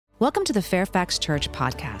Welcome to the Fairfax Church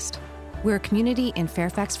podcast. We're a community in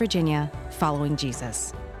Fairfax, Virginia, following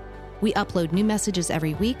Jesus. We upload new messages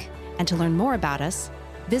every week, and to learn more about us,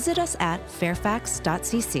 visit us at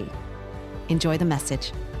fairfax.cc. Enjoy the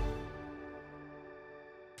message.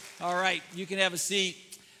 All right, you can have a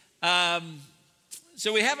seat.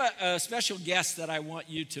 So we have a special guest that I want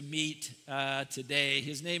you to meet today.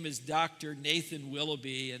 His name is Dr. Nathan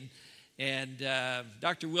Willoughby, and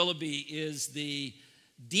Dr. Willoughby is the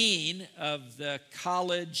Dean of the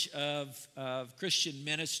College of Christian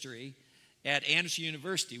Ministry at Anderson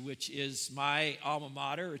University, which is my alma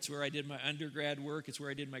mater. It's where I did my undergrad work. It's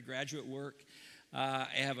where I did my graduate work. I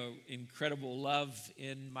have an incredible love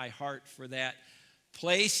in my heart for that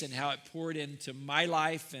place and how it poured into my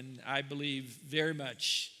life, and I believe very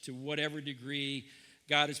much to whatever degree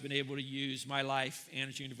God has been able to use my life,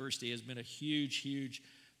 Anderson University has been a huge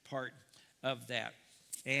part of that.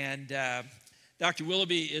 And Dr.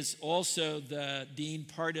 Willoughby is also the dean.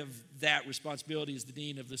 Part of that responsibility is the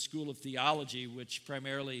dean of the School of Theology, which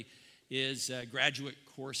primarily is graduate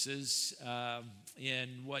courses in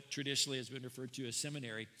what traditionally has been referred to as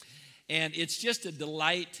seminary. And it's just a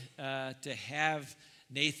delight to have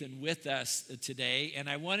Nathan with us today. And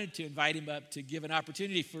I wanted to invite him up to give an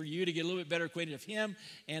opportunity for you to get a little bit better acquainted of him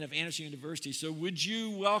and of Anderson University. So would you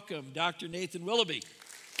welcome Dr. Nathan Willoughby?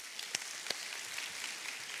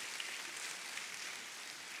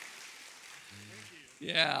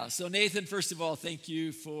 Yeah, so Nathan, first of all, thank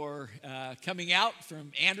you for coming out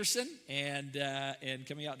from Anderson and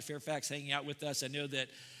coming out to Fairfax, hanging out with us. I know that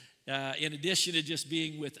in addition to just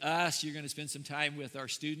being with us, you're going to spend some time with our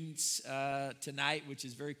students tonight, which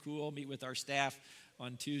is very cool, meet with our staff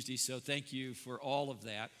on Tuesday, so thank you for all of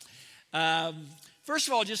that. First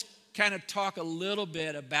of all, just kind of talk a little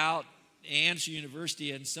bit about Anderson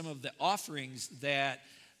University and some of the offerings that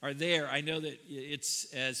are there. I know that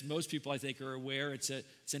it's, as most people I think are aware, it's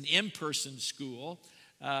an in-person school,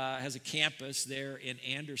 has a campus there in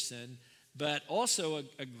Anderson, but also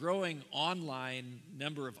a growing online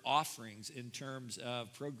number of offerings in terms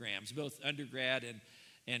of programs, both undergrad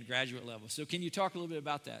and graduate level. So can you talk a little bit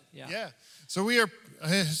about that? Yeah. So we are,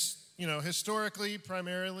 historically,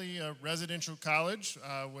 primarily a residential college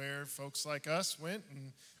where folks like us went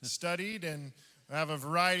and studied and have a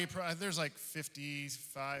variety of, there's like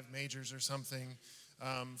 55 majors or something,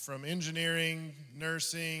 from engineering,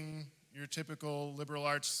 nursing, your typical liberal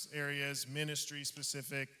arts areas, ministry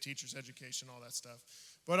specific, teachers education, all that stuff.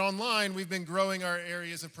 But online, we've been growing our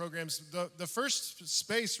areas of programs. The first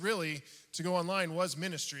space really to go online was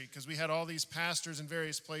ministry, because we had all these pastors in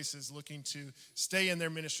various places looking to stay in their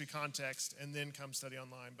ministry context and then come study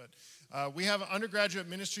online. But we have undergraduate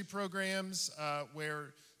ministry programs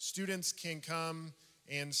where students can come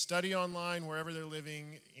and study online wherever they're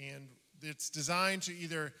living, and it's designed to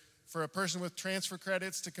either for a person with transfer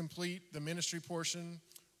credits to complete the ministry portion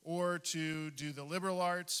or to do the liberal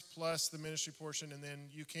arts plus the ministry portion, and then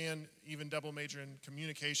you can even double major in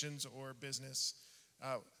communications or business.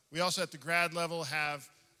 We also at the grad level have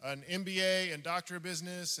an MBA and Doctor of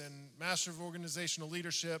Business and Master of Organizational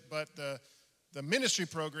Leadership, but the ministry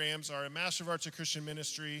programs are a Master of Arts in Christian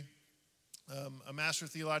Ministry, a Master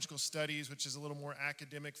of Theological Studies, which is a little more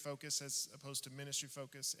academic focus as opposed to ministry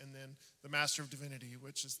focus, and then the Master of Divinity,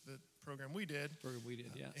 which is the program we did.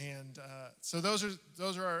 Yeah. And so those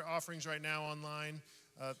are our offerings right now online,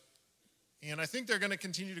 and I think they're going to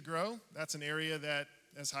continue to grow. That's an area that,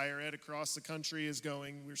 as higher ed across the country is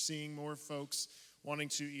going, we're seeing more folks wanting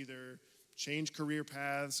to either change career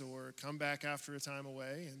paths or come back after a time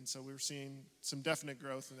away, and so we're seeing some definite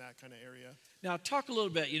growth in that kind of area. Now, talk a little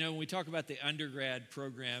bit, when we talk about the undergrad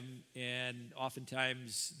program, and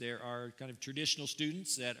oftentimes there are kind of traditional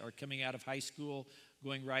students that are coming out of high school,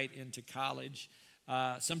 going right into college.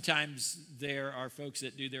 Sometimes there are folks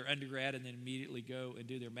that do their undergrad and then immediately go and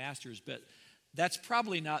do their master's, but that's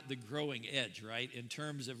probably not the growing edge, right, in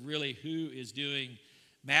terms of really who is doing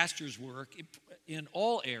master's work in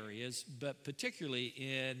all areas, but particularly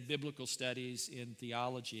in biblical studies, in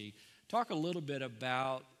theology. Talk a little bit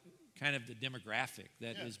about kind of the demographic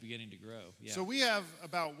that is beginning to grow. Yeah. So we have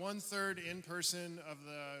about 1/3 in person of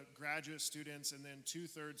the graduate students and then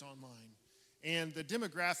 2/3 online. And the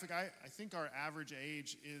demographic, I think our average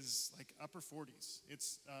age is like upper 40s.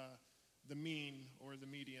 It's the mean or the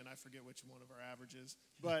median, I forget which one of our averages.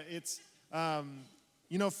 But it's,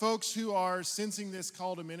 folks who are sensing this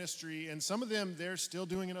call to ministry, and some of them, they're still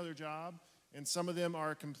doing another job, and some of them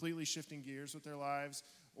are completely shifting gears with their lives,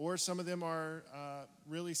 or some of them are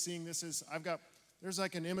really seeing this as, there's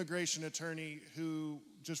like an immigration attorney who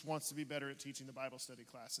just wants to be better at teaching the Bible study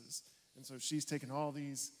classes. And so she's taken all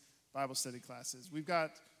these Bible study classes. We've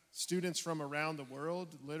got students from around the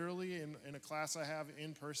world, literally. In a class I have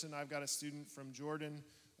in person, I've got a student from Jordan,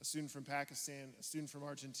 a student from Pakistan, a student from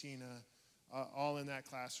Argentina, all in that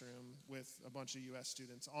classroom with a bunch of U.S.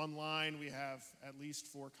 students. Online, we have at least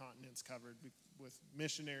 4 continents covered with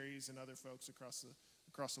missionaries and other folks across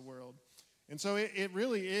the world. And so it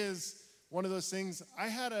really is one of those things. I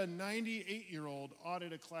had a 98-year-old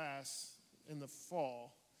audit a class in the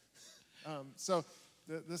fall. So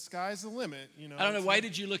the sky's the limit, you know. I don't know, why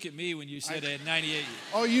did you look at me when you said I had 98?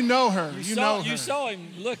 Oh, you know her. You know her. You saw him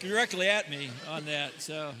look directly at me on that,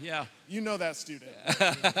 so yeah. You know that student.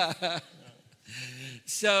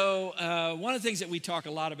 So one of the things that we talk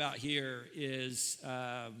a lot about here is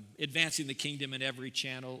advancing the kingdom in every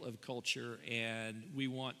channel of culture, and we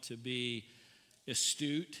want to be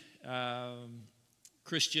astute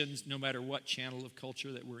Christians, no matter what channel of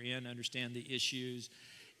culture that we're in, understand the issues.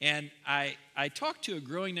 And I talk to a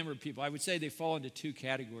growing number of people. I would say they fall into 2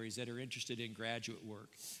 categories that are interested in graduate work.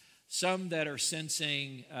 Some that are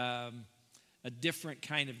sensing a different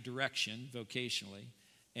kind of direction vocationally,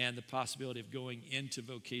 and the possibility of going into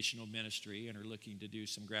vocational ministry, and are looking to do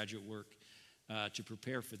some graduate work to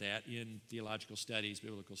prepare for that in theological studies,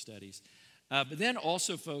 biblical studies. But then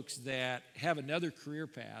also folks that have another career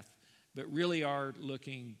path, but really are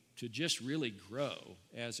looking to just really grow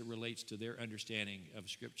as it relates to their understanding of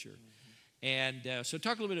Scripture. Mm-hmm. And so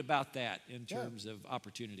talk a little bit about that in terms of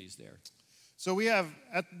opportunities there. So we have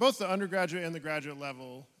at both the undergraduate and the graduate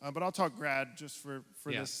level, but I'll talk grad just for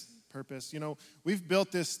this purpose. You know, we've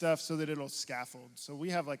built this stuff so that it'll scaffold. So we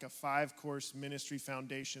have like a 5-course ministry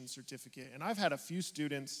foundation certificate. And I've had a few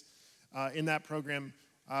students in that program.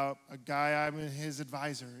 A guy, I'm his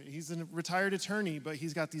advisor. He's a retired attorney, but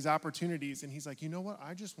he's got these opportunities. And he's like, you know what?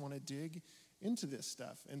 I just want to dig into this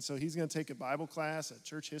stuff. And so he's going to take a Bible class, a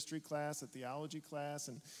church history class, a theology class,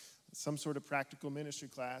 and some sort of practical ministry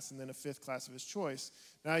class, and then a 5th class of his choice.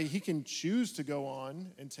 Now, he can choose to go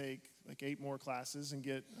on and take like 8 more classes and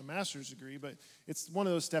get a master's degree, but it's one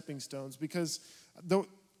of those stepping stones because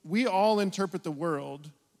we all interpret the world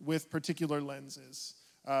with particular lenses.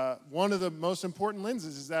 One of the most important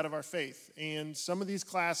lenses is that of our faith, and some of these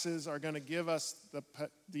classes are going to give us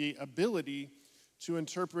the ability to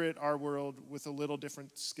interpret our world with a little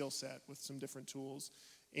different skill set, with some different tools,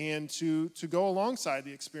 and to go alongside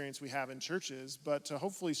the experience we have in churches, but to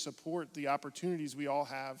hopefully support the opportunities we all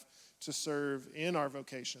have to serve in our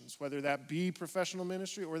vocations, whether that be professional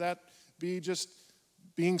ministry or that be just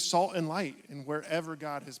being salt and light in wherever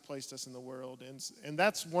God has placed us in the world. And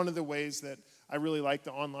that's one of the ways that I really like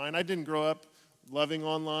the online. I didn't grow up loving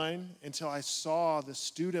online until I saw the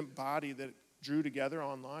student body that drew together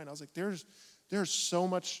online. I was like, there's so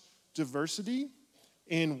much diversity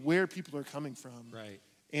in where people are coming from. Right.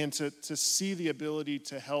 And to see the ability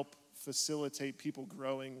to help facilitate people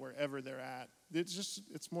growing wherever they're at.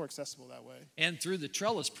 It's more accessible that way. And through the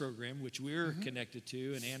Trellis program, which we're connected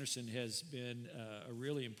to, and Anderson has been a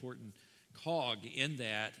really important cog in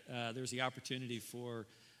that, there's the opportunity for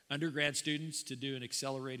undergrad students to do an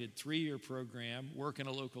accelerated 3-year program, work in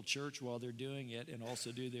a local church while they're doing it, and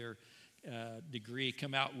also do their degree,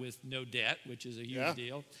 come out with no debt, which is a huge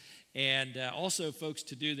deal. And also folks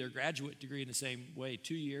to do their graduate degree in the same way,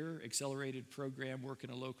 2-year accelerated program, work in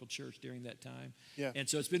a local church during that time. Yeah. And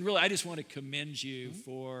so it's been really, I just want to commend you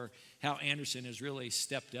for how Anderson has really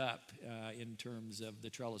stepped up in terms of the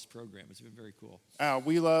Trellis program. It's been very cool.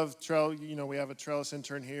 We love Trellis. You know, we have a Trellis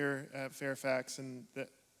intern here at Fairfax, and that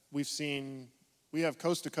we have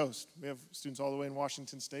coast to coast. We have students all the way in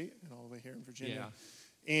Washington State and all the way here in Virginia.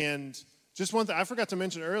 Yeah. And just one thing I forgot to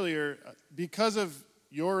mention earlier, because of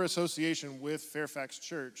your association with Fairfax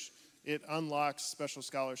Church, it unlocks special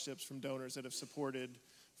scholarships from donors that have supported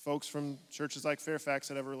folks from churches like Fairfax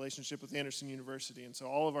that have a relationship with Anderson University. And so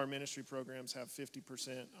all of our ministry programs have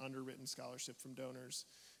 50% underwritten scholarship from donors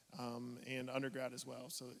and undergrad as well.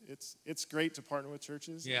 So it's great to partner with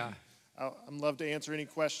churches. Yeah. I'm love to answer any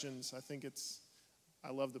questions.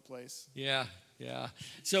 I love the place. Yeah.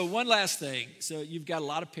 So one last thing. So you've got a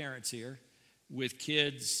lot of parents here with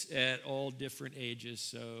kids at all different ages,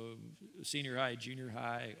 so senior high, junior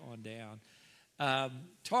high, on down.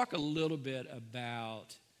 Talk a little bit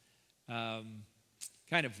about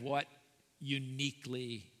kind of what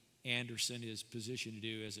uniquely Anderson is positioned to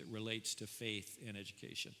do as it relates to faith and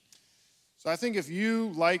education. So I think if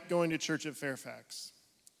you like going to church at Fairfax,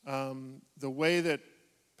 the way that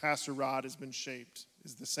Pastor Rod has been shaped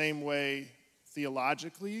is the same way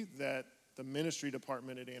theologically that the ministry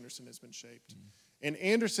department at Anderson has been shaped. And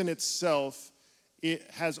Anderson itself, it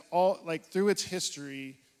has through its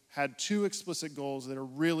history, had 2 explicit goals that are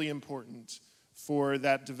really important for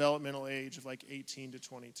that developmental age of like 18 to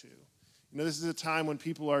 22. This is a time when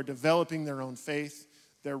people are developing their own faith.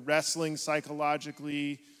 They're wrestling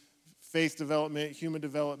psychologically, faith development, human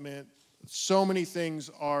development. So many things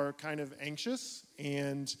are kind of anxious,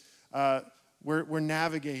 and we're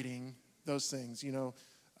navigating those things,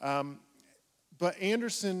 But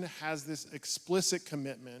Anderson has this explicit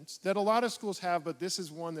commitment that a lot of schools have, but this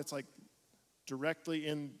is one that's like directly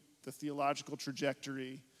in the theological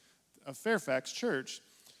trajectory of Fairfax Church,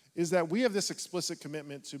 is that we have this explicit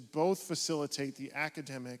commitment to both facilitate the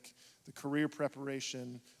academic, the career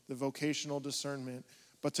preparation, the vocational discernment,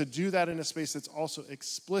 but to do that in a space that's also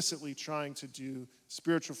explicitly trying to do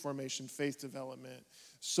spiritual formation, faith development,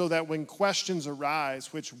 so that when questions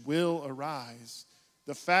arise, which will arise,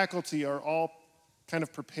 the faculty are all kind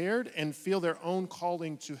of prepared and feel their own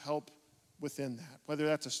calling to help within that, whether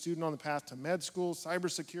that's a student on the path to med school,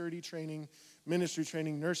 cybersecurity training, ministry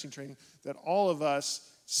training, nursing training, that all of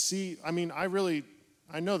us see. I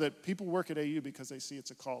know that people work at AU because they see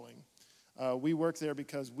it's a calling. We work there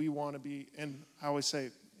because we want to be, and I always say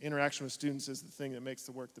interaction with students is the thing that makes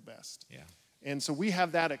the work the best. Yeah. And so we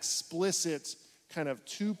have that explicit kind of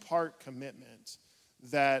two-part commitment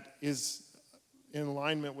that is in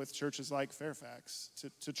alignment with churches like Fairfax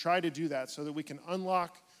to try to do that so that we can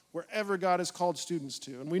unlock wherever God has called students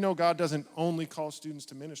to. And we know God doesn't only call students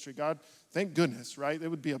to ministry. God, thank goodness, right? It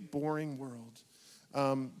would be a boring world.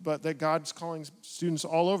 But that God's calling students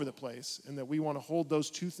all over the place, and that we want to hold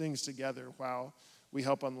those two things together while we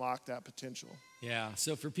help unlock that potential. Yeah,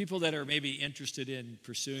 so for people that are maybe interested in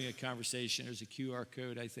pursuing a conversation, there's a QR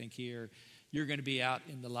code, I think, here. You're going to be out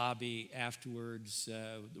in the lobby afterwards.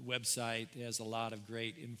 The website has a lot of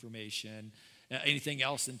great information. Anything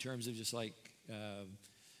else in terms of just like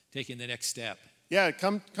taking the next step? Yeah,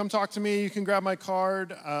 come talk to me. You can grab my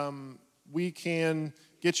card. We can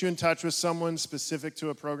get you in touch with someone specific to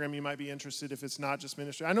a program you might be interested if it's not just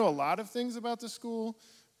ministry. I know a lot of things about the school,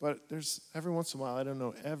 but there's every once in a while I don't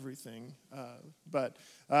know everything. But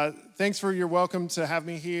thanks for your welcome to have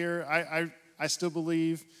me here. I still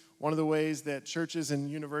believe one of the ways that churches and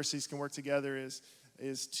universities can work together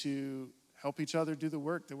is to help each other do the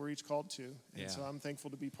work that we're each called to. And so I'm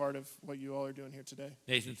thankful to be part of what you all are doing here today.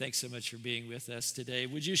 Nathan, thanks so much for being with us today.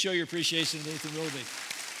 Would you show your appreciation to Nathan Willoughby?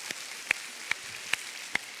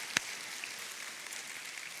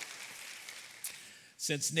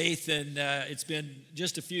 Since Nathan, it's been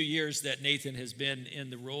just a few years that Nathan has been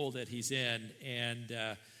in the role that he's in, and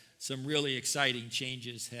some really exciting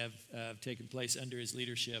changes have taken place under his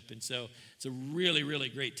leadership. And so it's a really, really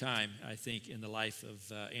great time, I think, in the life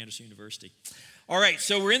of Anderson University. All right,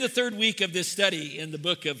 so we're in the third week of this study in the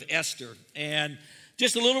book of Esther. And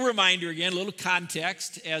just a little reminder again, a little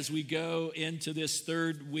context as we go into this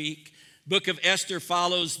third week. Book of Esther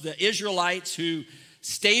follows the Israelites who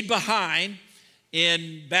stayed behind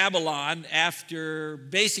in Babylon after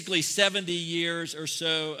basically 70 years or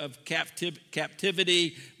so of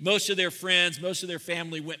captivity. Most of their friends, most of their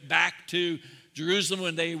family went back to Jerusalem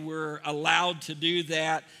when they were allowed to do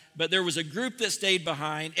that. But there was a group that stayed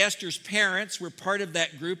behind. Esther's parents were part of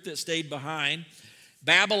that group that stayed behind.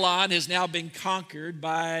 Babylon has now been conquered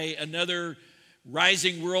by another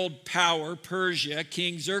rising world power, Persia.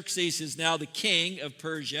 King Xerxes is now the king of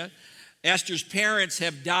Persia. Esther's parents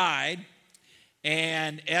have died.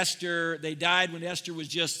 And they died when Esther was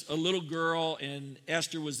just a little girl, and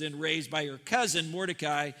Esther was then raised by her cousin,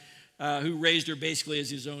 Mordecai, who raised her basically as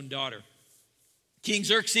his own daughter. King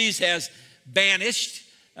Xerxes has banished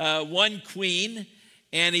one queen,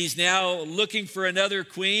 and he's now looking for another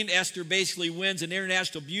queen. Esther basically wins an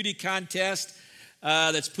international beauty contest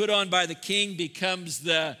that's put on by the king, becomes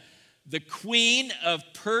the queen of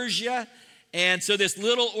Persia. And so this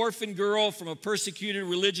little orphan girl from a persecuted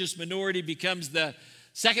religious minority becomes the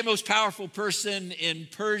second most powerful person in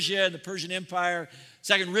Persia, in the Persian Empire,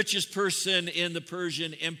 second richest person in the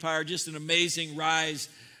Persian Empire. Just an amazing rise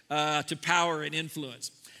to power and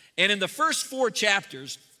influence. And in the first 4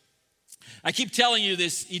 chapters, I keep telling you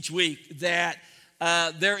this each week, that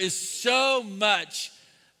there is so much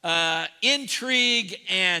intrigue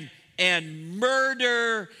and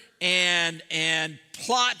murder and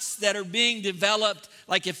plots that are being developed.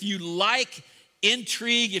 Like if you like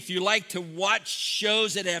intrigue, if you like to watch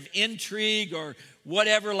shows that have intrigue or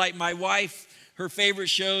whatever, like my wife, her favorite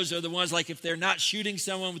shows are the ones like if they're not shooting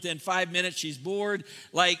someone within 5 minutes, she's bored.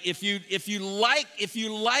 Like if you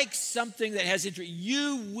like something that has intrigue,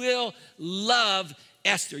 you will love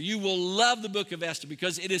Esther. You will love the book of Esther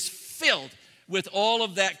because it is filled with all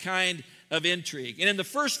of that kind of intrigue. And in the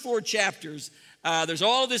first 4 chapters, there's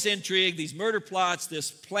all of this intrigue, these murder plots, this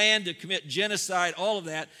plan to commit genocide, all of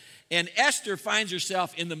that. And Esther finds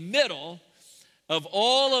herself in the middle of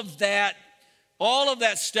all of that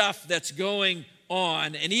stuff that's going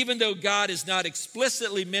on. And even though God is not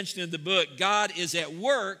explicitly mentioned in the book, God is at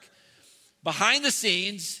work behind the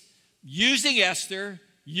scenes, using Esther,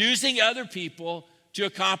 using other people to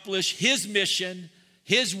accomplish his mission,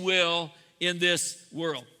 his will in this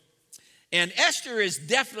world. And Esther is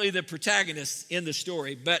definitely the protagonist in the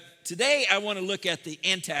story, but today I want to look at the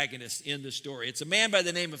antagonist in the story. It's a man by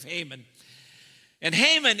the name of Haman. And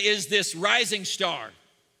Haman is this rising star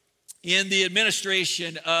in the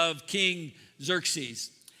administration of King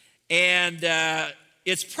Xerxes. And Haman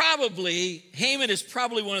is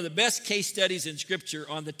probably one of the best case studies in Scripture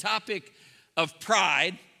on the topic of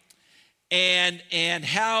pride and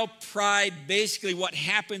how pride, basically what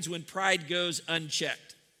happens when pride goes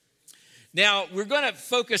unchecked. Now, we're going to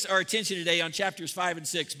focus our attention today on chapters 5 and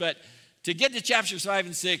 6, but to get to chapters 5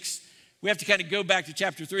 and 6, we have to kind of go back to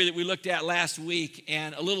chapter 3 that we looked at last week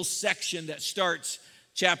and a little section that starts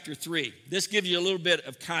chapter 3. This gives you a little bit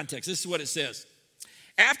of context. This is what it says.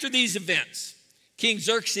 After these events, King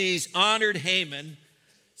Xerxes honored Haman,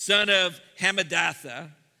 son of Hammedatha,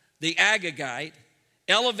 the Agagite,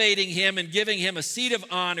 elevating him and giving him a seat of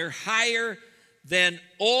honor higher than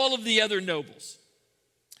all of the other nobles.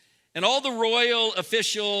 And all the royal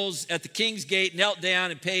officials at the king's gate knelt down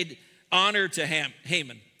and paid honor to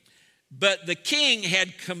Haman. But the king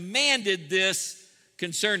had commanded this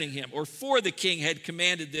concerning him, or for the king had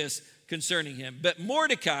commanded this concerning him. But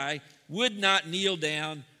Mordecai would not kneel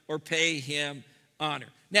down or pay him honor.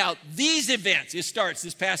 Now, these events, this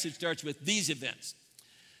passage starts with these events.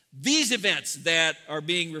 These events that are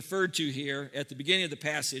being referred to here at the beginning of the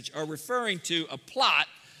passage are referring to a plot,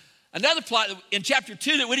 another plot in chapter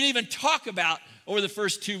 2 that we didn't even talk about over the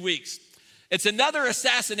first 2 weeks. It's another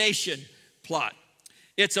assassination plot.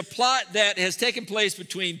 It's a plot that has taken place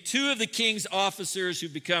between two of the king's officers who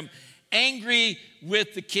become angry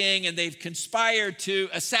with the king, and they've conspired to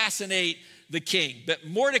assassinate the king. But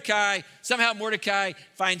somehow Mordecai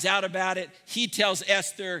finds out about it. He tells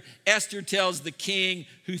Esther. Esther tells the king,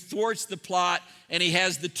 who thwarts the plot, and he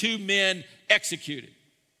has the two men executed.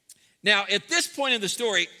 Now, at this point in the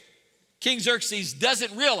story, King Xerxes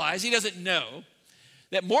doesn't know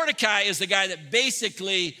that Mordecai is the guy that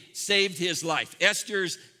basically saved his life.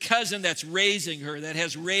 Esther's cousin that's raising her, that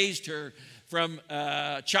has raised her from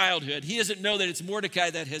childhood. He doesn't know that it's Mordecai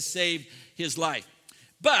that has saved his life.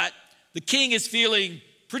 But the king is feeling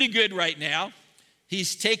pretty good right now.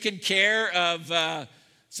 He's taken care of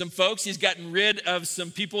some folks. He's gotten rid of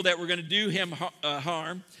some people that were going to do him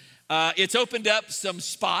harm. It's opened up some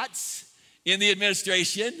spots in the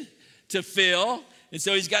administration to fill. And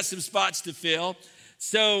so he's got some spots to fill.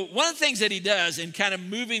 So one of the things that he does in kind of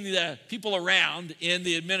moving the people around in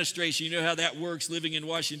the administration, you know how that works living in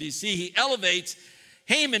Washington, D.C., he elevates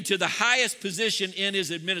Haman to the highest position in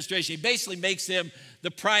his administration. He basically makes him the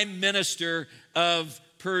prime minister of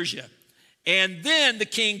Persia. And then the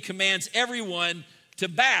king commands everyone to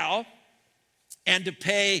bow and to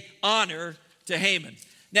pay honor to Haman.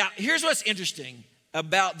 Now, here's what's interesting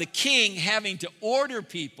about the king having to order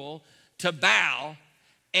people to bow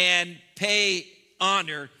and pay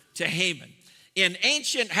honor to Haman. In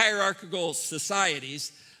ancient hierarchical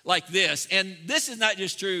societies like this, and this is not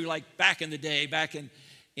just true like back in the day, back in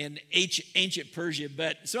ancient Persia,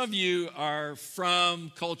 but some of you are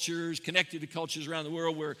from cultures, connected to cultures around the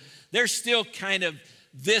world where there's still kind of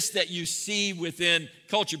this that you see within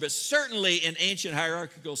culture, but certainly in ancient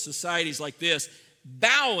hierarchical societies like this,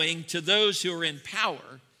 bowing to those who are in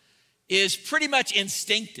power is pretty much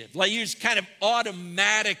instinctive. Like you just kind of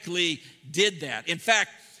automatically did that. In fact,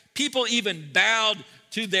 people even bowed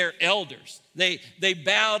to their elders. They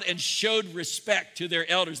bowed and showed respect to their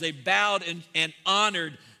elders. They bowed and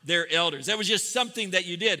honored their elders. That was just something that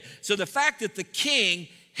you did. So the fact that the king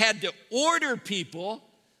had to order people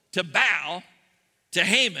to bow to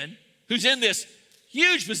Haman, who's in this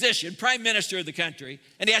huge position, prime minister of the country,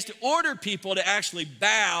 and he has to order people to actually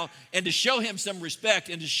bow and to show him some respect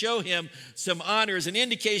and to show him some honor is an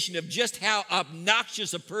indication of just how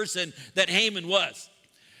obnoxious a person that Haman was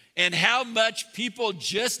and how much people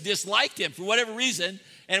just disliked him for whatever reason.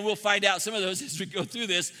 And we'll find out some of those as we go through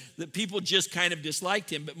this, that people just kind of disliked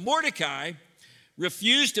him. But Mordecai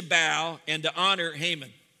refused to bow and to honor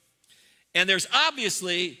Haman. And there's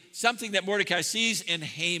obviously something that Mordecai sees in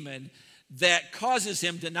Haman that causes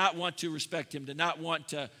him to not want to respect him, to not want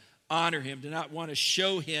to honor him, to not want to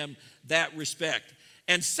show him that respect.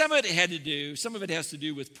 And some of it has to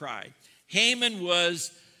do with pride. Haman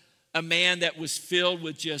was a man that was filled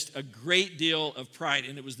with just a great deal of pride,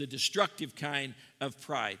 and it was the destructive kind of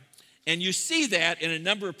pride. And you see that in a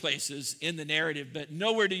number of places in the narrative, but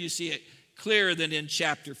nowhere do you see it clearer than in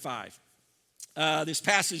chapter 5. This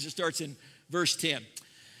passage starts in verse 10.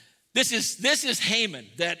 This is Haman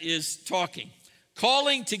that is talking,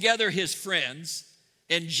 calling together his friends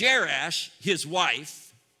and Jerash, his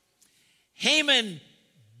wife. Haman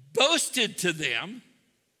boasted to them,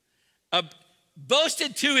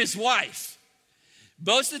 boasted to his wife,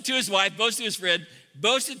 boasted to his friend,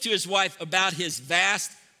 boasted to his wife about his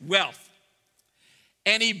vast wealth.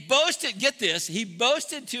 And he boasted, get this, he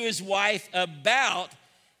boasted to his wife about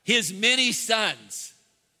his many sons.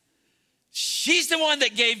 She's the one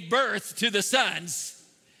that gave birth to the sons,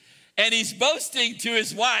 and he's boasting to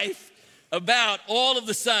his wife about all of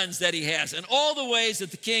the sons that he has and all the ways that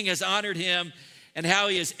the king has honored him and how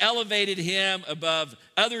he has elevated him above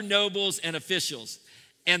other nobles and officials.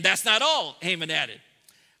 And that's not all, Haman added.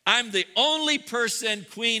 I'm the only person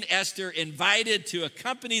Queen Esther invited to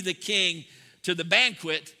accompany the king to the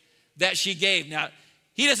banquet that she gave. Now,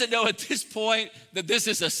 he doesn't know at this point that this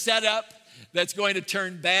is a setup that's going to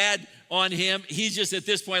turn bad on him. He's just at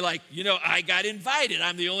this point like, I got invited.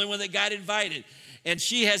 I'm the only one that got invited. And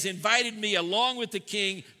she has invited me along with the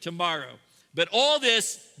king tomorrow. But all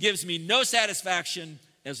this gives me no satisfaction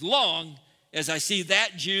as long as I see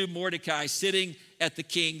that Jew, Mordecai, sitting at the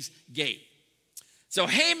king's gate. So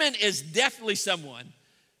Haman is definitely someone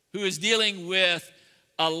who is dealing with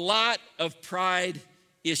a lot of pride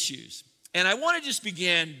issues. And I want to just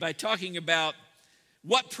begin by talking about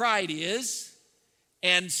what pride is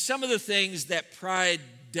and some of the things that pride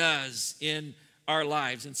does in our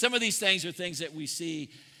lives. And some of these things are things that we see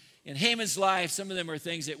in Haman's life. Some of them are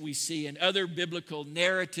things that we see in other biblical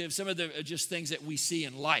narratives. Some of them are just things that we see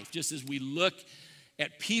in life, just as we look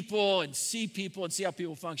at people and see how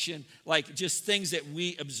people function, like just things that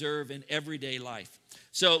we observe in everyday life.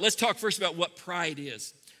 So let's talk first about what pride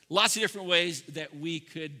is. Lots of different ways that we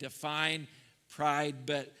could define pride,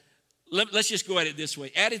 but let's just go at it this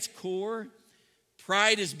way. At its core,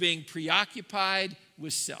 pride is being preoccupied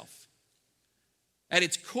with self. At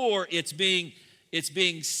its core, it's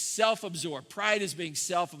being self-absorbed. Pride is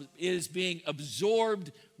being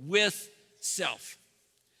absorbed with self.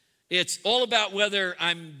 It's all about whether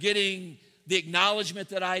I'm getting the acknowledgement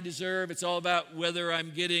that I deserve. It's all about whether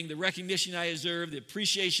I'm getting the recognition I deserve, the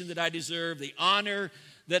appreciation that I deserve, the honor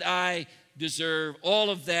that I deserve. All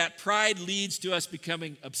of that. Pride leads to us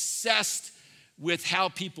becoming obsessed with how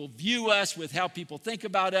people view us, with how people think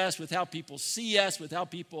about us, with how people see us, with how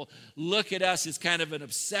people look at us. It's kind of an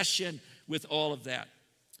obsession with all of that.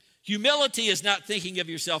 Humility is not thinking of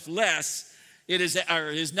yourself less. It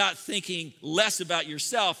is not thinking less about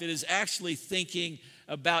yourself. It is actually thinking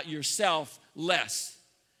about yourself less.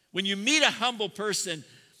 When you meet a humble person,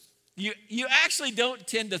 you actually don't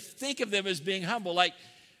tend to think of them as being humble. Like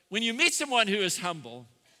when you meet someone who is humble,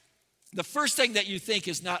 the first thing that you think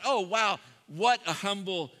is not, oh, wow, what a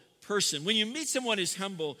humble person. When you meet someone who's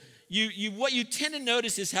humble, what you tend to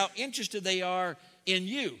notice is how interested they are in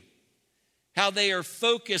you. How they are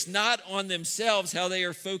focused not on themselves, how they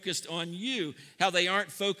are focused on you, how they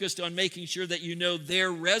aren't focused on making sure that you know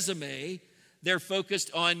their resume. They're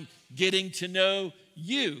focused on getting to know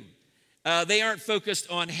you. They aren't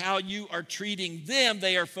focused on how you are treating them.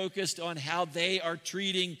 They are focused on how they are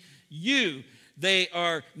treating you. They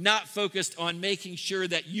are not focused on making sure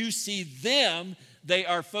that you see them. They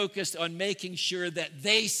are focused on making sure that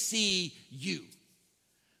they see you.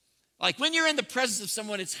 Like when you're in the presence of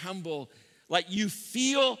someone that's humble, like you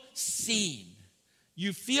feel seen.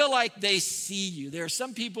 You feel like they see you. There are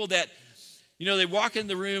some people that, they walk in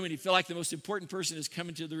the room and you feel like the most important person is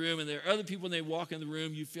coming to the room. And there are other people when they walk in the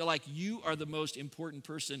room, you feel like you are the most important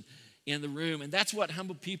person in the room. And that's what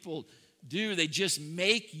humble people do. They just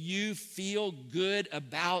make you feel good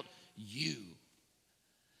about you.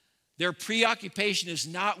 Their preoccupation is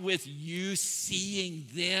not with you seeing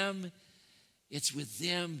them. It's with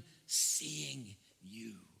them seeing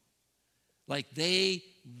you. Like they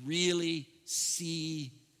really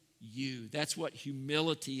see you. That's what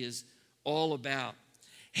humility is all about.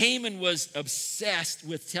 Haman was obsessed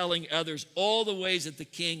with telling others all the ways that the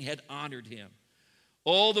king had honored him,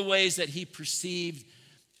 all the ways that he perceived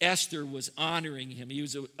Esther was honoring him. He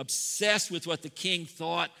was obsessed with what the king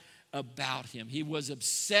thought about him. He was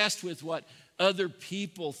obsessed with what other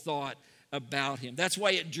people thought about him. That's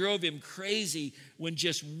why it drove him crazy when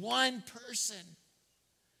just one person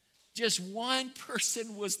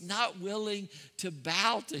was not willing to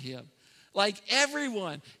bow to him. Like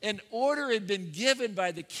everyone, an order had been given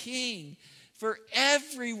by the king for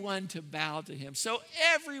everyone to bow to him. So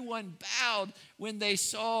everyone bowed when they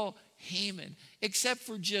saw Haman, except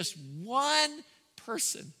for just one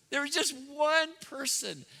person. There was just one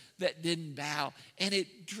person that didn't bow, and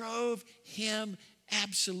it drove him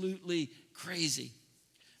absolutely crazy.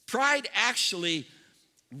 Pride actually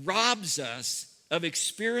robs us of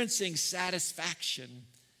experiencing satisfaction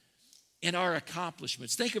in our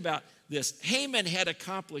accomplishments. Think about this. Haman had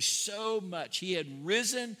accomplished so much. He had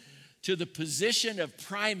risen to the position of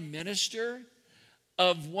prime minister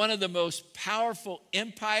of one of the most powerful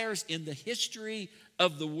empires in the history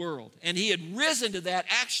of the world. And he had risen to that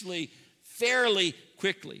actually fairly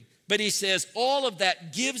quickly. But he says, all of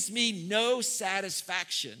that gives me no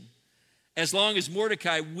satisfaction as long as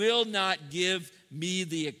Mordecai will not give me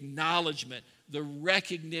the acknowledgement, the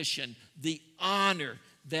recognition, the honor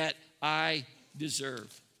that I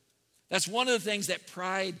deserve. That's one of the things that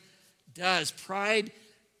pride does. Pride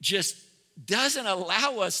just doesn't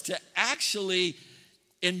allow us to actually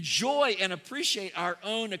enjoy and appreciate our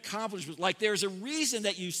own accomplishments. Like there's a reason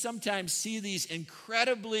that you sometimes see these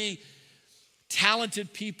incredibly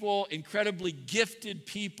talented people, incredibly gifted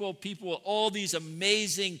people, people with all these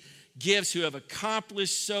amazing gifts who have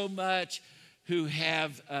accomplished so much, who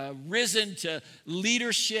have risen to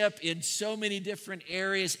leadership in so many different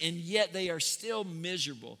areas, and yet they are still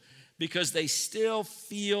miserable because they still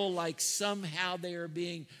feel like somehow they are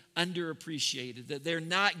being underappreciated, that they're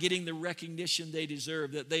not getting the recognition they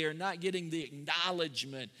deserve, that they are not getting the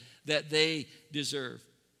acknowledgement that they deserve.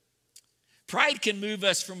 Pride can move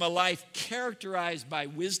us from a life characterized by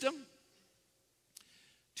wisdom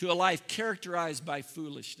to a life characterized by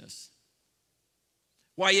foolishness.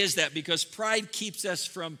 Why is that? Because pride keeps us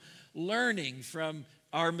from learning from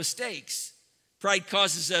our mistakes. Pride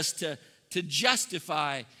causes us to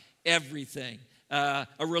justify everything. A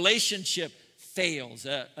relationship fails.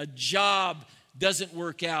 A job doesn't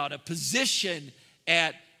work out. A position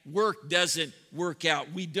at work doesn't work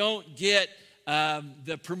out. We don't get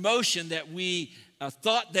the promotion that we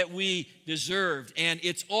thought that we deserved. And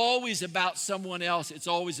it's always about someone else. It's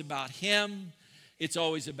always about him. It's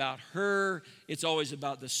always about her. It's always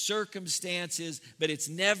about the circumstances, but it's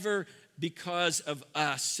never because of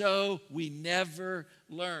us. So we never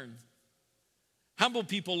learn. Humble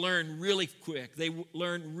people learn really quick. They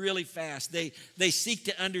learn really fast. They seek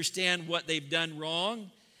to understand what they've done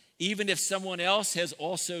wrong, even if someone else has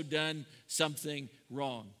also done something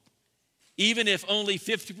wrong. Even if only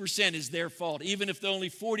 50% is their fault, even if only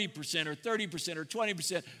 40% or 30% or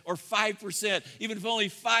 20% or 5%, even if only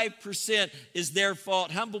 5% is their fault,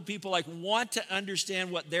 humble people want to understand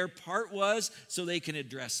what their part was so they can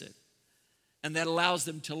address it. And that allows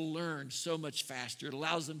them to learn so much faster. It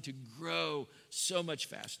allows them to grow so much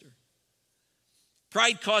faster.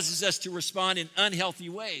 Pride causes us to respond in unhealthy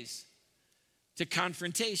ways to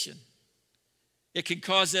confrontation. It can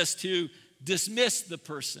cause us to dismiss the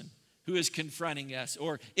person who is confronting us,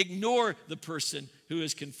 or ignore the person who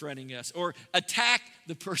is confronting us, or attack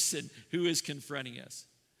the person who is confronting us.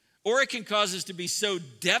 Or it can cause us to be so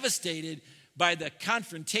devastated by the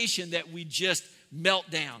confrontation that we just melt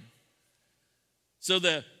down. So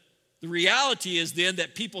the reality is then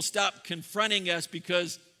that people stop confronting us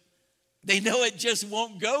because they know it just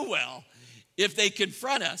won't go well if they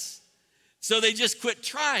confront us. So they just quit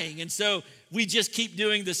trying. And so we just keep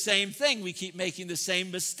doing the same thing. We keep making the same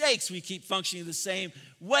mistakes. We keep functioning the same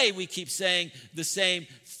way. We keep saying the same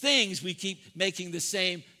things. We keep making the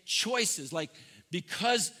same choices.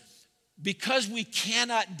 Because we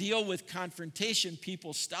cannot deal with confrontation,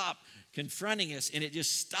 people stop confronting us, and it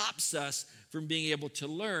just stops us from being able to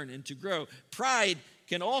learn and to grow. Pride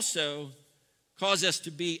can also cause us to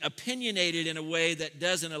be opinionated in a way that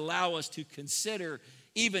doesn't allow us to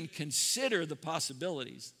even consider the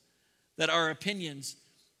possibilities that our opinions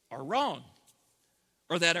are wrong,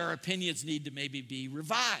 or that our opinions need to maybe be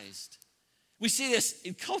revised. We see this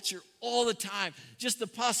in culture all the time, just the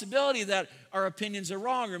possibility that our opinions are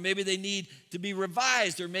wrong, or maybe they need to be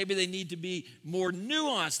revised, or maybe they need to be more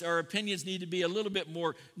nuanced. Our opinions need to be a little bit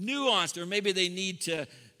more nuanced, or maybe they need to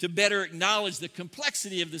better acknowledge the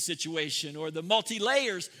complexity of the situation or the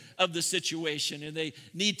multi-layers of the situation, and they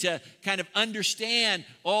need to kind of understand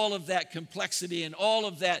all of that complexity and all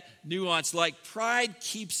of that nuance. Pride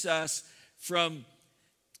keeps us from,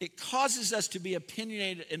 it causes us to be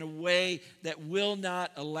opinionated in a way that will not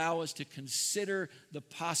allow us to consider the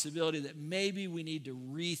possibility that maybe we need to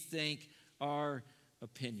rethink our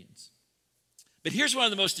opinions. But here's one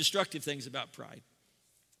of the most destructive things about pride.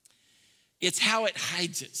 It's how it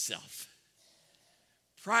hides itself.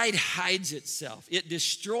 Pride hides itself. It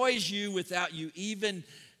destroys you without you even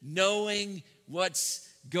knowing what's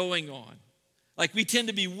going on. We tend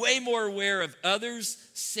to be way more aware of others'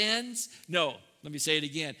 sins. No, let me say it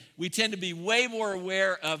again. We tend to be way more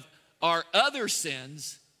aware of our other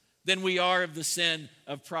sins than we are of the sin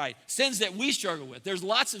of pride. Sins that we struggle with. There's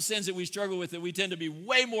lots of sins that we struggle with that we tend to be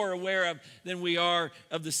way more aware of than we are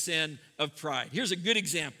of the sin of pride. Here's a good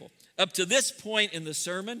example. Up to this point in the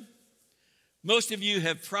sermon, most of you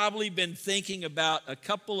have probably been thinking about a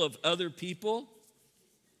couple of other people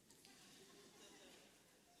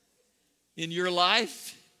in your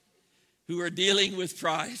life who are dealing with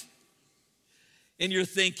pride. And you're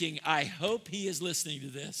thinking, I hope he is listening to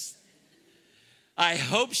this. I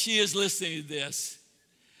hope she is listening to this.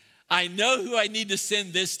 I know who I need to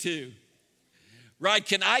send this to. Right?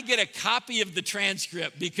 Can I get a copy of the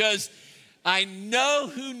transcript? Because I know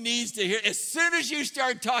who needs to hear. As soon as you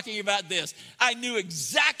started talking about this, I knew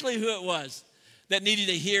exactly who it was that needed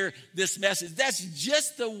to hear this message. That's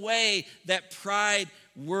just the way that pride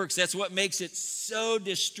works. That's what makes it so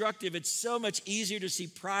destructive. It's so much easier to see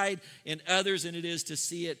pride in others than it is to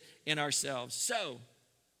see it in ourselves. So,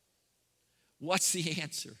 what's the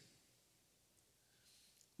answer?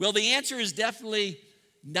 Well, the answer is definitely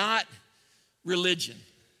not religion.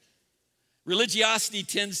 Religiosity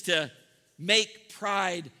tends to make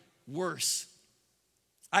pride worse.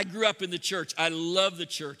 I grew up in the church. I love the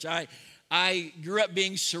church. I grew up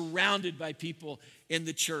being surrounded by people in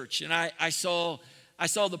the church. And I saw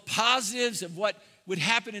the positives of what would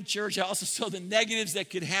happen in church. I also saw the negatives that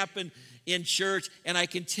could happen in church. And I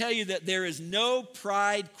can tell you that there is no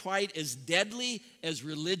pride quite as deadly as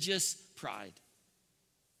religious pride.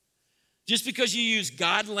 Just because you use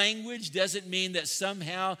God language doesn't mean that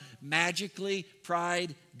somehow magically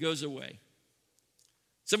pride goes away.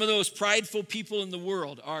 Some of those prideful people in the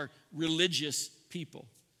world are religious people.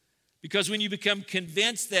 Because when you become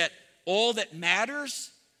convinced that all that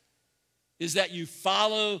matters is that you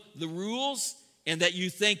follow the rules and that you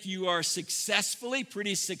think you are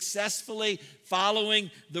pretty successfully following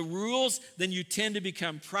the rules, then you tend to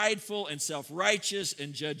become prideful and self-righteous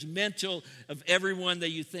and judgmental of everyone that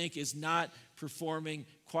you think is not performing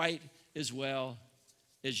quite as well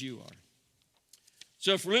as you are.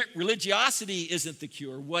 So if religiosity isn't the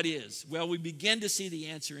cure, what is? Well, we begin to see the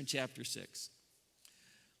answer in chapter 6.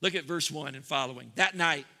 Look at verse 1 and following. That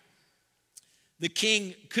night, the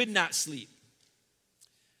king could not sleep.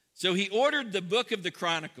 So he ordered the book of the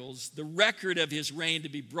Chronicles, the record of his reign, to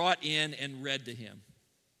be brought in and read to him.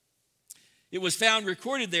 It was found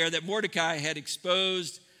recorded there that Mordecai had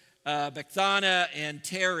exposed Bigthana and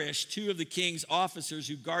Teresh, two of the king's officers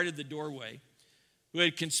who guarded the doorway, who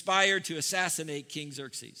had conspired to assassinate King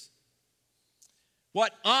Xerxes.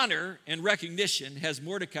 What honor and recognition has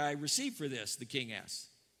Mordecai received for this? The king asked.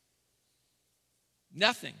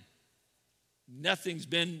 Nothing. Nothing's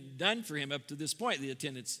been done for him up to this point, the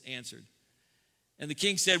attendants answered. And the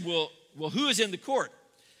king said, well, who is in the court?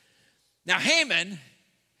 Now Haman,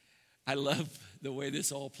 I love the way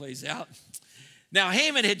this all plays out. Now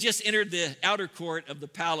Haman had just entered the outer court of the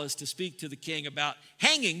palace to speak to the king about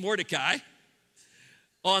hanging Mordecai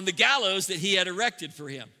on the gallows that he had erected for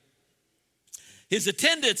him. His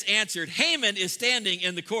attendants answered, Haman is standing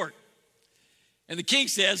in the court. And the king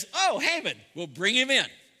says, oh, Haman, we'll bring him in.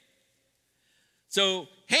 So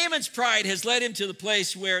Haman's pride has led him to the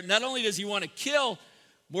place where not only does he want to kill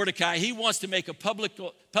Mordecai, he wants to make a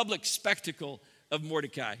public spectacle of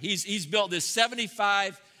Mordecai. He's built this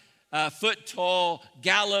 75-foot tall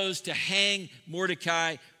gallows to hang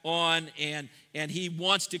Mordecai on, and he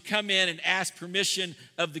wants to come in and ask permission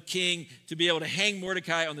of the king to be able to hang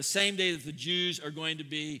Mordecai on the same day that the Jews are going to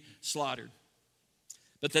be slaughtered.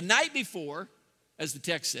 But the night before, as the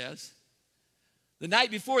text says, the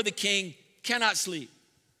night before, the king cannot sleep.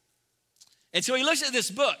 And so he looks at this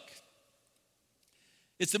book.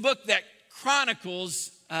 It's the book that chronicles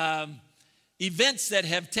events that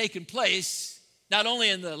have taken place, not only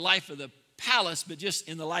in the life of the palace, but just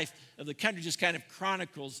in the life of the country, just kind of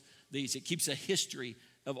chronicles these. It keeps a history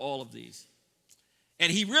of all of these.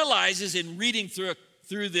 And he realizes in reading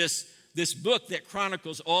through this book that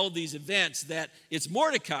chronicles all of these events that it's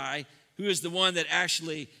Mordecai who is the one that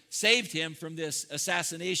actually saved him from this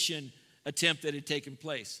assassination attempt that had taken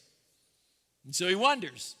place. And so he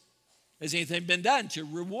wonders, has anything been done to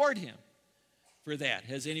reward him for that?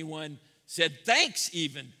 Has anyone said thanks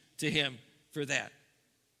even to him for that?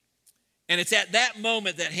 And it's at that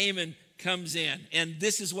moment that Haman comes in. And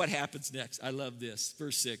this is what happens next. I love this.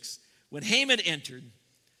 Verse 6. When Haman entered,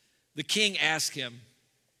 the king asked him,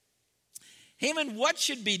 Haman, what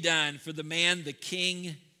should be done for the man the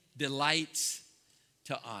king delights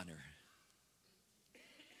to honor?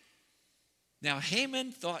 Now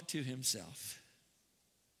Haman thought to himself,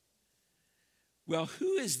 well,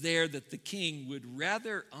 who is there that the king would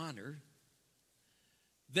rather honor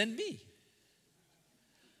than me?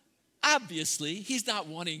 obviously, he's not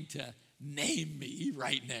wanting to name me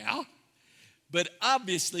right now, but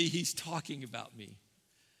obviously he's talking about me.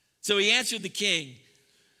 So he answered the king,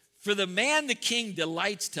 "For the man the king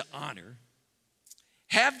delights to honor,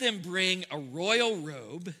 have them bring a royal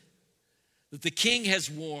robe that the king has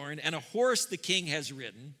worn and a horse the king has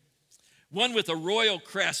ridden, one with a royal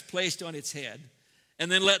crest placed on its head,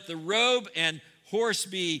 and then let the robe and horse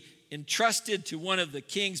be entrusted to one of the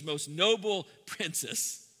king's most noble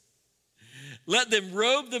princes. Let them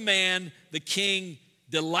robe the man the king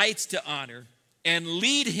delights to honor and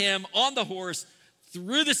lead him on the horse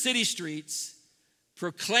through the city streets,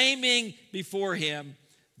 proclaiming before him,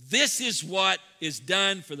 'This is what is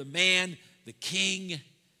done for the man the king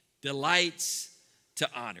delights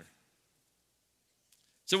to honor.'"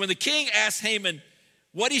 So when the king asked Haman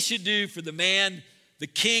what he should do for the man the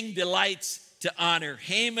king delights to honor,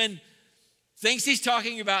 Haman thinks he's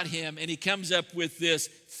talking about him, and he comes up with this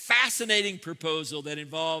fascinating proposal that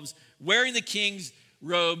involves wearing the king's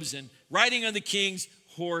robes and riding on the king's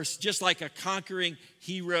horse, just like a conquering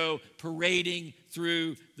hero parading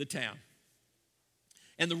through the town.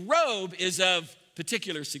 And the robe is of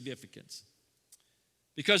particular significance,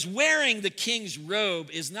 because wearing the king's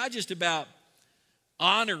robe is not just about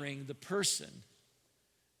honoring the person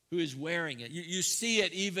who is wearing it. You see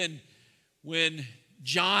it even when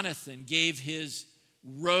Jonathan gave his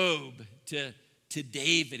robe to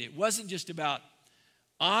David. It wasn't just about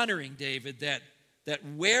honoring David, that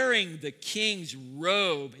wearing the king's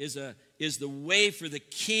robe is the way for the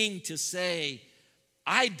king to say,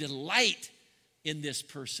 "I delight in this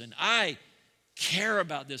person. I care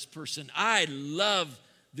about this person. I love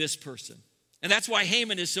this person." And that's why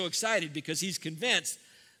Haman is so excited, because he's convinced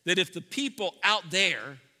that if the people out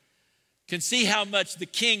there can see how much the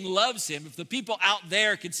king loves him, if the people out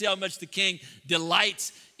there can see how much the king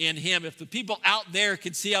delights in him, if the people out there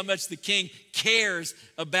can see how much the king cares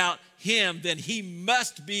about him, then he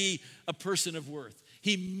must be a person of worth.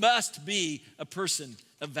 He must be a person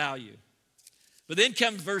of value. But then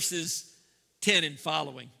comes verses 10 and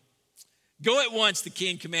following. "Go at once," the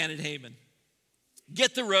king commanded Haman.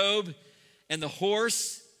 "Get the robe and the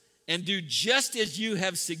horse and do just as you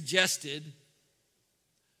have suggested.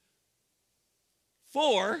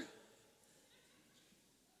 For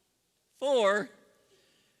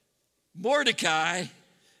Mordecai,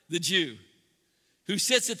 the Jew, who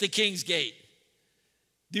sits at the king's gate.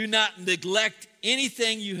 Do not neglect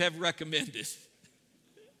anything you have recommended."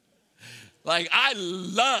 Like, I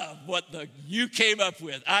love what you came up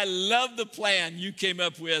with. I love the plan you came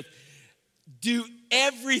up with. Do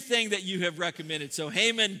everything that you have recommended. So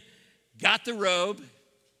Haman got the robe.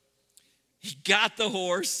 He got the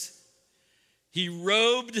horse. He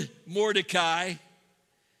robed Mordecai.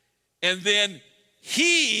 And then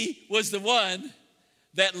he was the one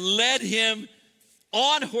that led him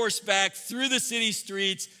on horseback through the city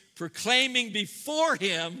streets, proclaiming before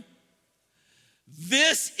him,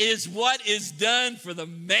 "This is what is done for the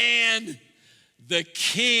man the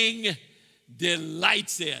king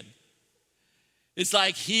delights in." It's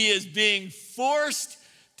like he is being forced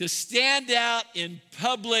to stand out in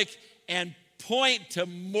public and point to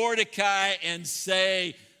Mordecai and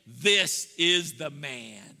say, "This is the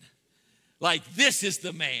man." Like, this is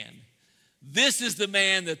the man. This is the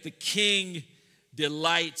man that the king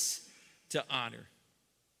delights to honor.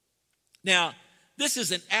 Now, this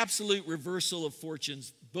is an absolute reversal of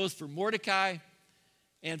fortunes, both for Mordecai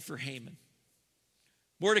and for Haman.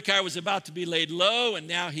 Mordecai was about to be laid low, and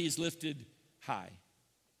now he's lifted high.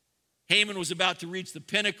 Haman was about to reach the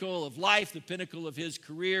pinnacle of life, the pinnacle of his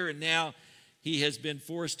career, and now he has been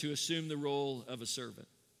forced to assume the role of a servant.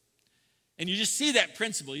 And you just see that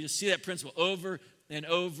principle. You just see that principle over and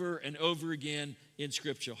over and over again in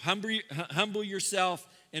Scripture. Humble yourself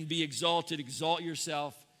and be exalted. Exalt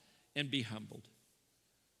yourself and be humbled.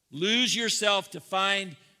 Lose yourself to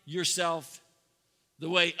find yourself. The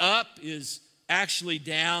way up is actually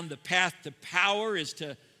down. The path to power is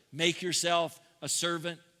to make yourself a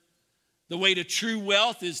servant. The way to true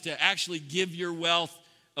wealth is to actually give your wealth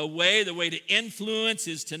away. The way to influence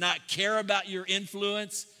is to not care about your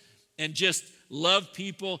influence and just love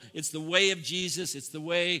people. It's the way of Jesus. It's the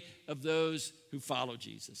way of those who follow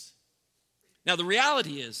Jesus. Now, the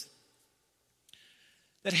reality is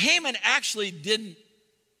that Haman actually didn't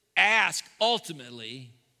ask,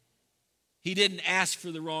 ultimately, he didn't ask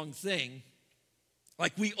for the wrong thing.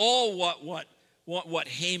 Like, we all want what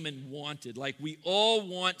Haman wanted. Like, we all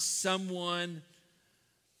want someone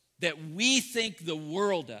that we think the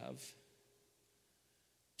world of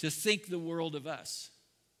to think the world of us.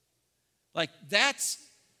 Like, that's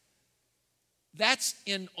That's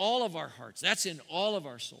in all of our hearts. That's in all of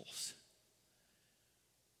our souls.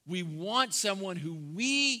 We want someone who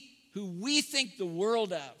we think the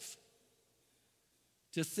world of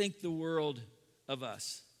to think the world of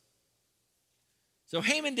us. So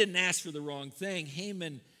Haman didn't ask for the wrong thing.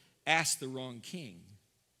 Haman asked the wrong king.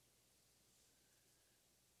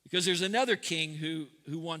 Because there's another king who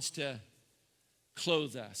wants to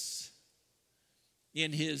clothe us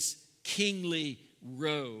in his kingly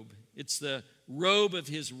robe. It's the robe of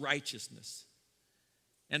his righteousness.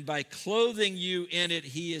 And by clothing you in it,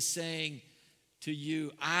 he is saying to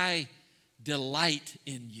you, I delight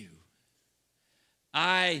in you.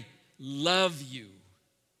 I love you.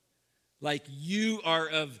 Like you are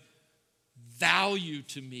of value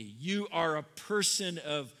to me. You are a person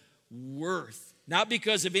of worth. Not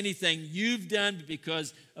because of anything you've done, but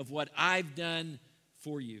because of what I've done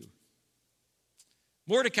for you.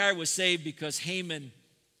 Mordecai was saved because Haman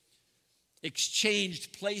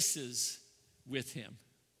exchanged places with him.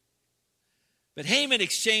 But Haman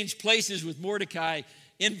exchanged places with Mordecai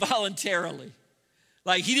involuntarily.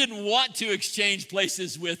 Like he didn't want to exchange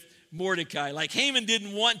places with Mordecai. Like Haman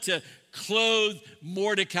didn't want to clothe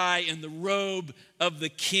Mordecai in the robe of the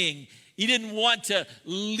king. He didn't want to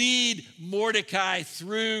lead Mordecai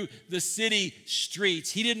through the city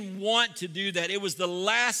streets. He didn't want to do that. It was the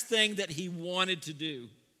last thing that he wanted to do.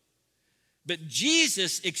 But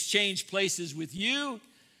Jesus exchanged places with you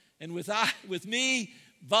and with me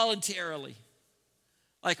voluntarily.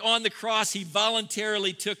 Like on the cross, he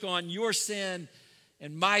voluntarily took on your sin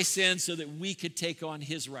and my sin so that we could take on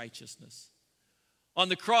his righteousness. On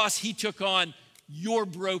the cross, he took on your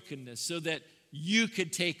brokenness so that you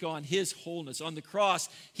could take on his wholeness. On the cross,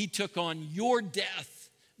 he took on your death,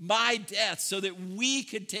 my death, so that we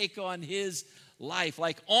could take on his life.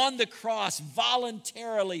 Like on the cross,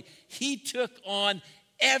 voluntarily, he took on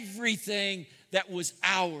everything that was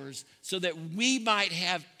ours so that we might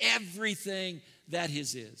have everything that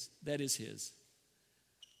is his.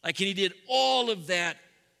 Like, and he did all of that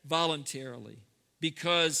voluntarily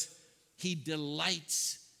because he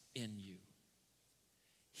delights in you.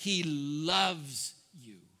 He loves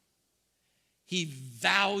you. He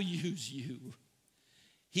values you.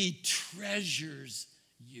 He treasures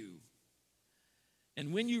you.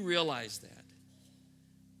 And when you realize that,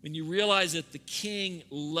 when you realize that the king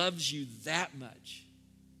loves you that much,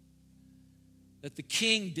 that the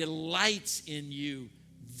king delights in you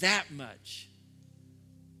that much,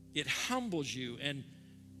 it humbles you, and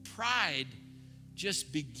pride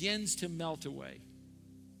just begins to melt away.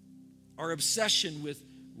 Our obsession with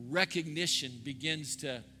recognition begins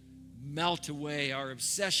to melt away. Our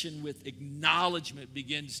obsession with acknowledgement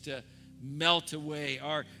begins to melt away.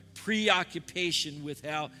 Our preoccupation with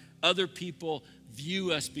how other people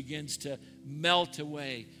view us begins to melt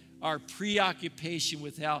away. Our preoccupation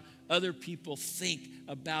with how other people think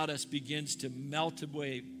about us begins to melt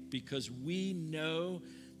away because we know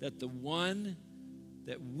that the one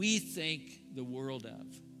that we think the world of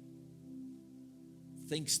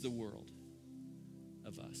thinks the world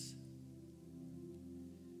of us.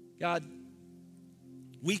 God,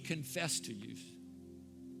 we confess to you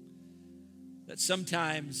that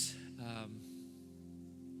sometimes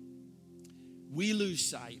we lose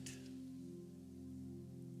sight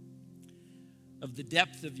of the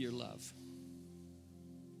depth of your love.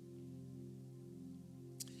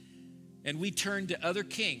 And we turn to other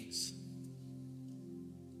kings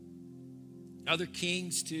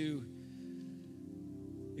to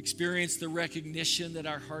experience the recognition that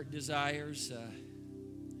our heart desires,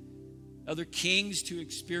 other kings to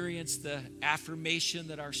experience the affirmation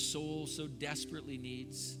that our soul so desperately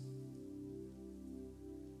needs,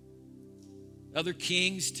 other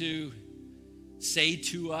kings to say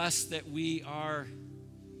to us that we are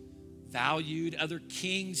valued, other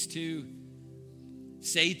kings to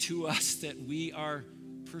say to us that we are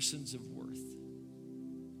persons of worth.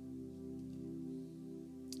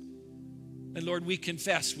 And Lord, we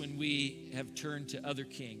confess when we have turned to other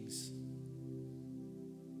kings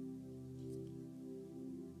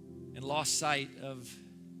and lost sight of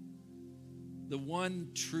the one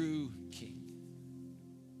true King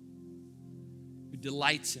who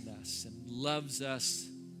delights in us and loves us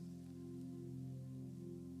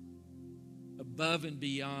above and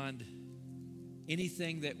beyond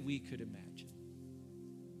anything that we could imagine.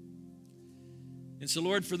 And so,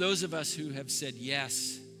 Lord, for those of us who have said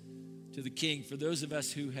yes to the King, for those of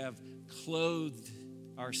us who have clothed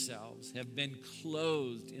ourselves, have been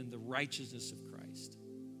clothed in the righteousness of Christ,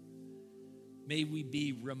 may we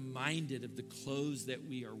be reminded of the clothes that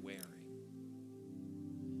we are wearing,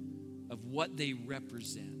 of what they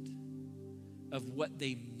represent, of what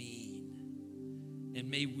they mean, And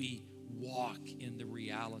may we walk in the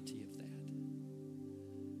reality of that.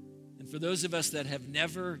 And for those of us that have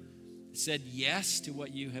never said yes to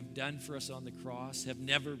what you have done for us on the cross, have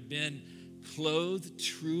never been clothed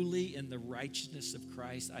truly in the righteousness of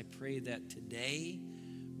Christ, I pray that today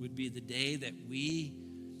would be the day that we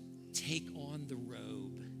take on the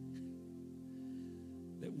robe,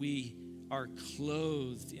 that we are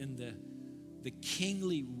clothed in the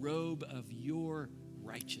kingly robe of your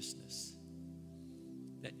righteousness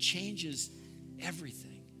that changes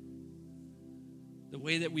everything. The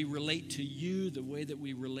way that we relate to you, the way that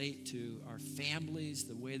we relate to our families,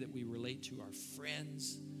 the way that we relate to our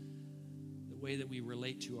friends, the way that we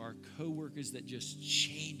relate to our coworkers, that just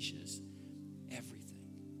changes everything.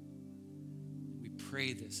 We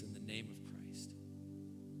pray this in the name of Christ.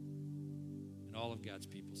 And all of God's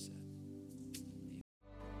people said.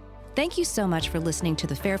 Thank you so much for listening to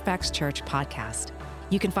the Fairfax Church podcast.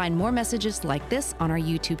 You can find more messages like this on our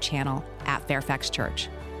YouTube channel at Fairfax Church,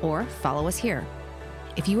 or follow us here.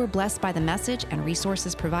 If you were blessed by the message and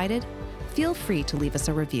resources provided, feel free to leave us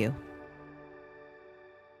a review.